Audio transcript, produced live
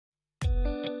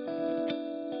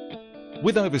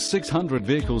With over 600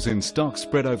 vehicles in stock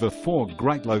spread over 4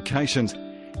 great locations,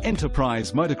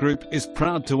 Enterprise Motor Group is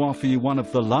proud to offer you one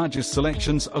of the largest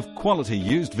selections of quality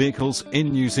used vehicles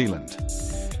in New Zealand.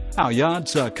 Our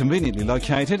yards are conveniently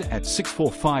located at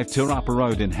 645 Te Rapa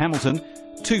Road in Hamilton,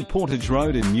 2 Portage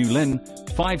Road in New Lynn,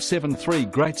 573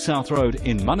 Great South Road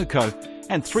in Manukau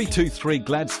and 323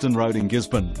 Gladstone Road in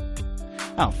Gisborne.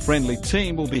 Our friendly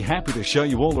team will be happy to show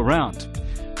you all around.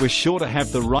 We're sure to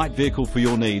have the right vehicle for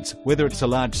your needs, whether it's a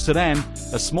large sedan,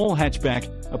 a small hatchback,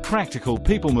 a practical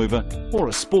people mover or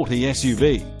a sporty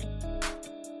SUV.